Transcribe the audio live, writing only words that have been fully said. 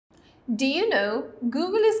Do you know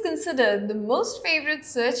Google is considered the most favorite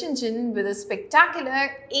search engine with a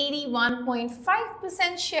spectacular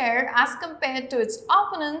 81.5% share as compared to its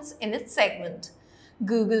opponents in its segment?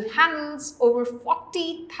 Google handles over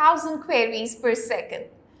 40,000 queries per second.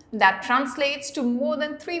 That translates to more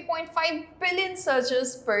than 3.5 billion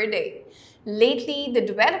searches per day. Lately, the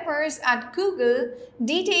developers at Google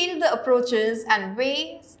detailed the approaches and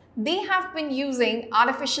ways they have been using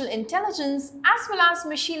artificial intelligence as well as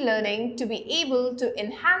machine learning to be able to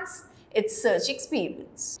enhance its search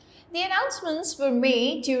experience. The announcements were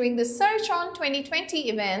made during the Search On 2020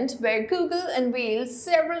 event where Google unveiled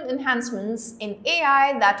several enhancements in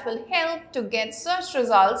AI that will help to get search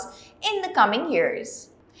results in the coming years.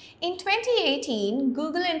 In 2018,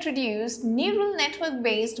 Google introduced neural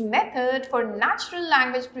network-based method for natural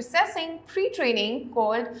language processing pre-training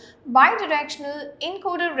called bidirectional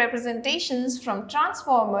encoder representations from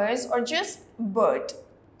transformers, or just BERT.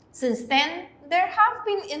 Since then, there have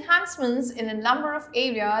been enhancements in a number of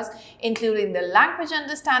areas, including the language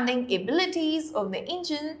understanding abilities of the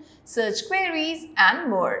engine, search queries,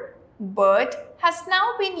 and more. BERT has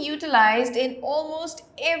now been utilized in almost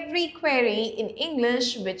every query in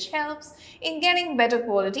English, which helps in getting better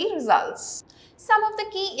quality results. Some of the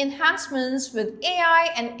key enhancements with AI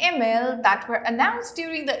and ML that were announced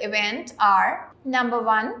during the event are: Number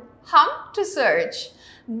 1. Hump to search.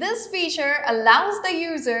 This feature allows the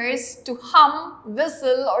users to hum,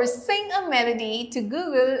 whistle, or sing a melody to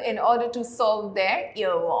Google in order to solve their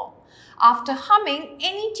earworm. After humming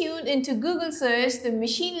any tune into Google search, the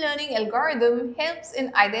machine learning algorithm helps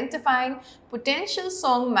in identifying potential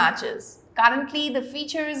song matches. Currently, the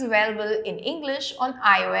feature is available in English on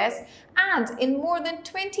iOS and in more than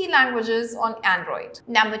 20 languages on Android.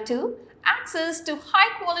 Number 2. Access to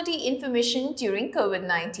high-quality information during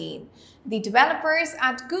COVID-19. The developers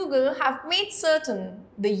at Google have made certain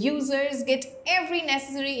the users get every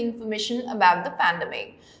necessary information about the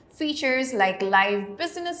pandemic. Features like live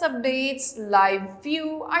business updates, live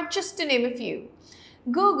view are just to name a few.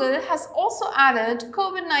 Google has also added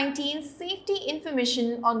COVID-19 safety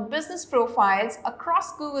information on business profiles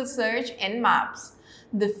across Google Search and Maps.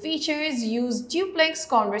 The features use duplex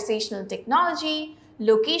conversational technology,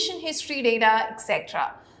 location history data,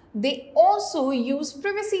 etc. They also use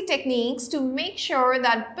privacy techniques to make sure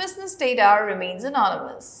that business data remains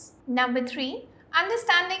anonymous. Number 3.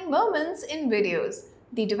 Understanding moments in videos.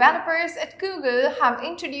 The developers at Google have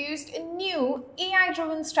introduced a new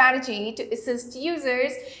AI-driven strategy to assist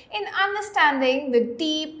users in understanding the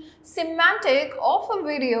deep semantic of a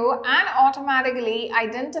video and automatically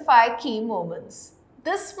identify key moments.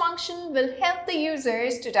 This function will help the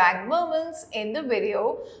users to tag moments in the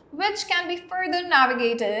video, which can be further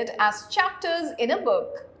navigated as chapters in a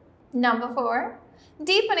book. Number 4.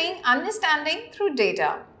 Deepening understanding through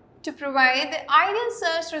data. To provide the ideal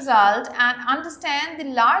search result and understand the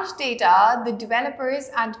large data, the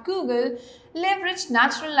developers at Google leverage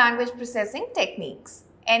natural language processing techniques.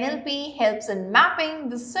 NLP helps in mapping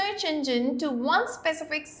the search engine to one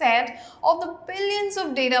specific set of the billions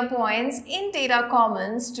of data points in data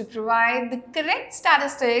commons to provide the correct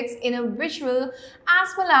statistics in a visual as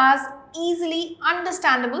well as easily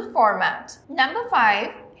understandable format. Number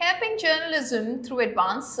 5. Helping journalism through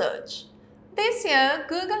advanced search. This year,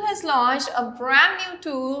 Google has launched a brand new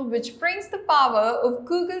tool which brings the power of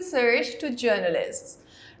Google search to journalists,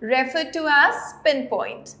 referred to as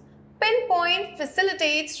Pinpoint. Pinpoint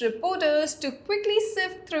facilitates reporters to quickly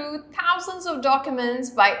sift through thousands of documents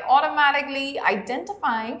by automatically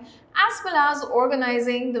identifying as well as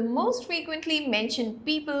organizing the most frequently mentioned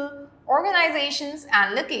people, organizations,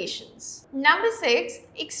 and locations. Number 6.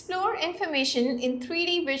 Explore information in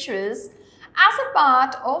 3D visuals. As a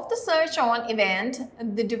part of the Search On event,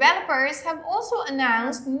 the developers have also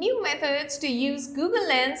announced new methods to use Google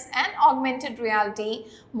Lens and augmented reality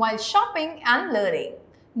while shopping and learning.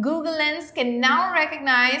 Google Lens can now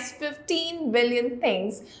recognize 15 billion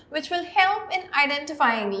things, which will help in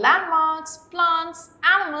identifying landmarks, plants,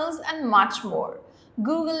 animals, and much more.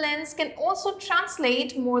 Google Lens can also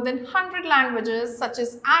translate more than 100 languages such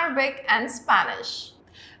as Arabic and Spanish.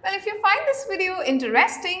 Well, if you find this video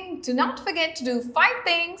interesting, do not forget to do 5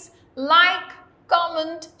 things: like,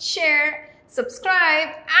 comment, share, subscribe,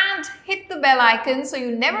 and hit the bell icon so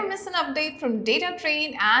you never miss an update from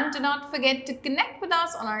Datatrained, and do not forget to connect with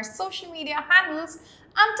us on our social media handles.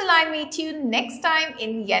 Until I meet you next time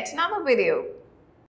in yet another video.